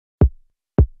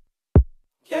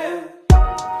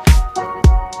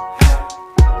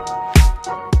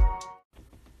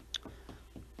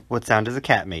What sound does a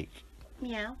cat make?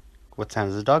 Meow. What sound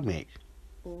does a dog make?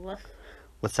 Woof.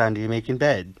 What sound do you make in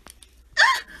bed?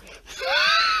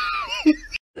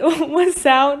 What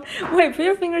sound? Wait, put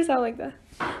your fingers out like that.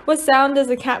 What sound does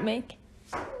a cat make?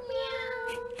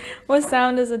 Meow. What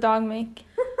sound does a dog make?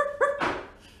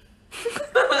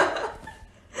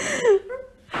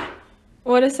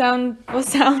 What sound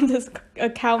does a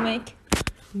cow make?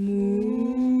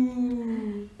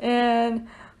 Moo. And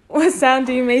what sound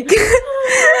do you make?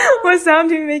 What sound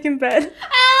do you make in bed?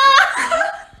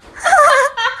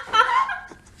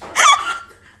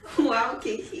 Wow,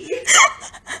 Kiki.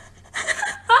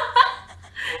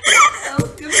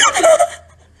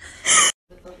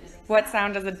 What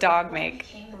sound does a dog make?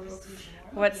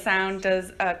 What sound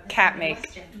does a cat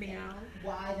make? Meow.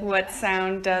 What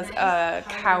sound does a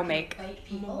cow make?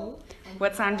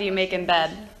 What sound do you make in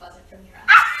bed?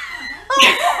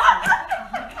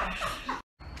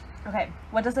 Okay,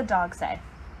 what does a dog say?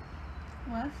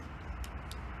 What?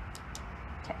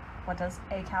 Okay, what does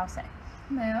a cow say?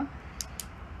 Moo.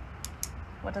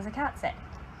 What does a cat say?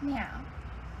 Meow.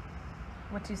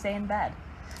 What do you say in bed?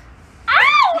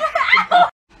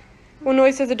 What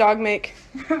noise does a dog make?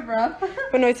 Ruff.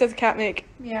 What noise does a cat make?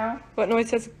 Meow. What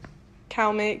noise does a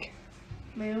cow make?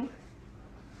 Moo.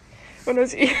 What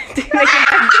noise do you make?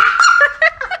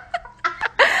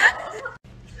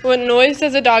 What noise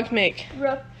does a dog make?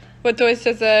 Ruff. What noise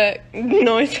does a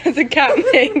cat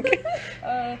make?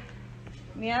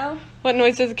 Meow. What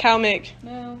noise does a cow make?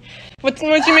 Moo. What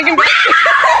noise do you make in bed?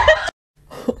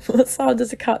 What sound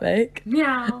does a cat make?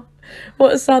 Meow.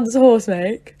 What sound does a horse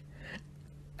make?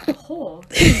 Horse.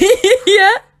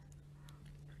 Yeah.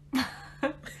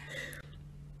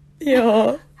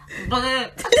 Yeah.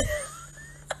 But.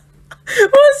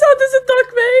 What sound does a dog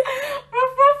make?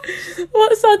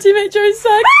 What sound do you make during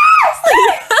sex?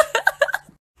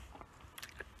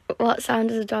 What sound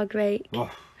does a dog make? Oh.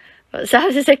 What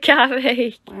sound does a cat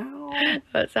make?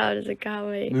 What sound does a cow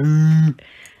make?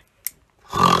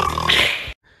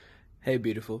 Hey,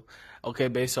 beautiful. Okay,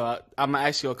 babe, so I'm going to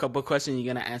ask you a couple questions.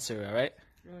 You're going to answer, all right?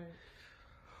 Right.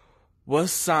 What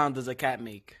sound does a cat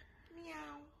make?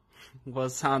 Meow.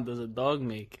 What sound does a dog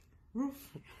make?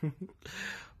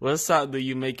 What sound do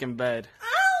you make in bed?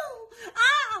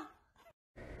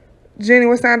 Jenny,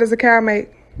 what sound does a cow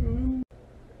make?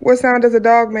 What sound does a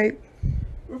dog make?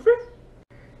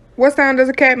 What sound does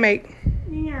a cat make?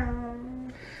 Meow.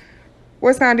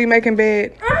 What sound do you make in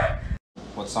bed?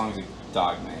 What song does a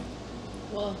dog make?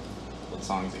 Wolf. What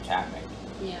song does a cat make?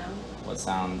 Meow. What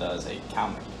sound does a cow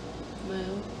make?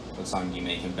 Moo. What song do you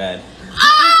make in bed?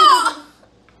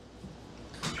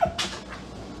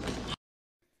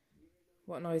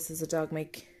 What noise does a dog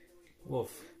make?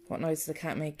 Wolf. What noise does a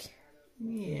cat make?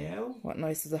 Meow. What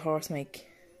noise does a horse make?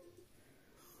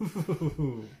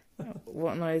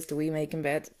 What noise do we make in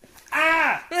bed?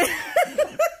 I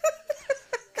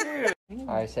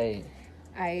say.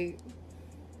 I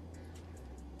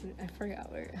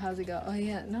forgot how's it go? Oh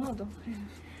yeah, no, don't.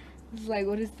 It's like,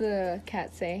 what does the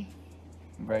cat say?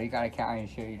 Bro, you got a cat on your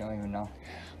shirt, you don't even know.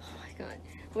 Oh my god,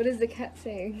 what does the cat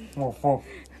say? Woof, woof.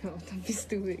 No, don't be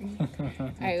stupid.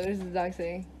 Alright, what does the dog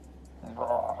say?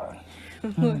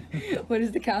 What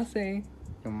does the cow say?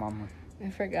 Your mama. I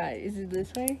forgot. Is it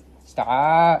this way? Stop.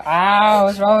 Ow,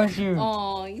 what's wrong with you?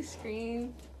 Oh, you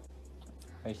scream.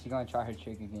 Wait, she gonna try her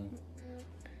trick again.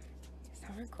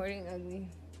 Stop recording, ugly.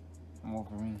 I'm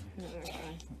Wolverine.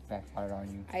 Backfired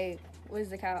on you. What does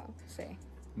the cow say?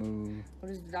 Moo. What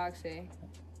does the dog say?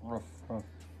 Ruff, ruff.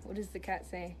 What does the cat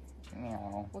say?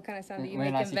 Meow. What kind of sound do you We're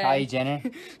make not in see Kylie bed? Jenner.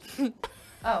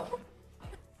 Oh.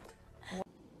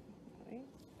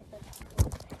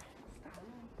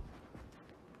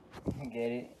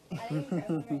 Get it?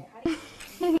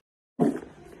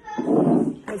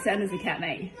 What sound does a cat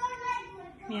make?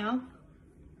 Meow.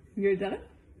 You ever done it?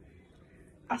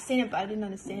 I've seen it, but I didn't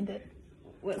understand it.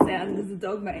 What sound does a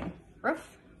dog make?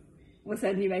 Ruff. What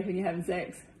sound do you make when you're having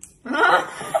sex?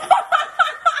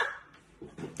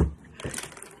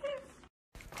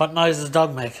 What noise does a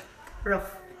dog make?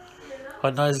 Ruff.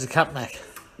 What noise does a cat make?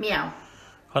 Meow.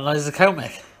 What noise does a cow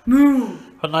make? Moo.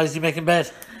 What noise do you make in bed?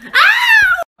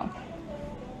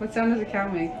 What sound does a cow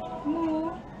make? Moo.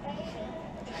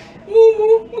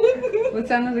 What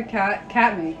sound does a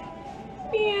cat make?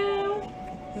 Meow.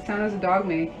 What sound does a dog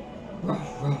make?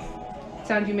 What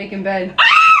sound do you make in bed?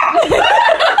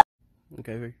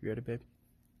 Okay, you ready, babe?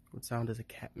 What sound does a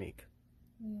cat make?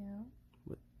 Meow.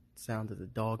 What sound does a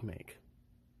dog make?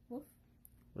 Woof.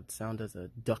 What sound does a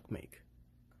duck make?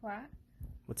 Quack.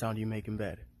 What sound do you make in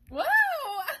bed? Whoa!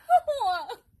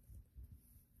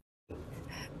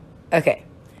 Okay,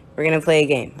 we're gonna play a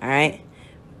game, alright?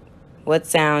 What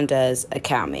sound does a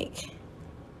cow make?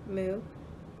 Moo.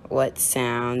 What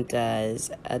sound does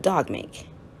a dog make?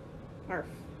 Arf.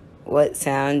 What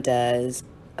sound does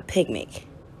a pig make?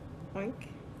 Oink.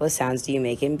 What sounds do you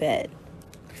make in bed?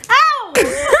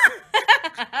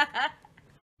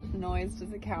 What noise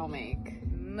does a cow make?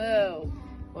 Moo.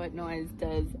 What noise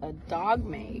does a dog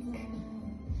make?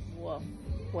 Woof.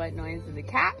 What noise does a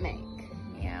cat make?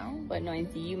 Meow. What noise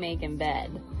do you make in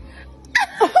bed?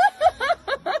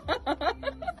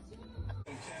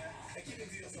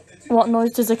 What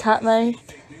noise does a cat make?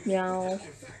 Meow.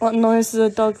 What noise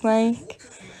does a dog make?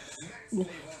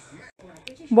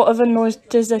 What other noise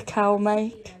does a cow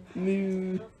make?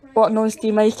 Moo. What noise do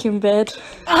you make in bed?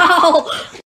 Ow!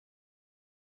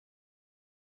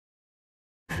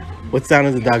 What sound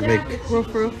does the dog make?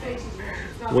 Roof roof.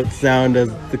 What sound does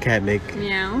the cat make?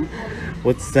 Meow.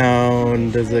 What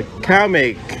sound does a cow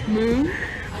make? Moo.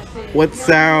 What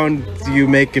sound do you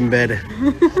make in bed?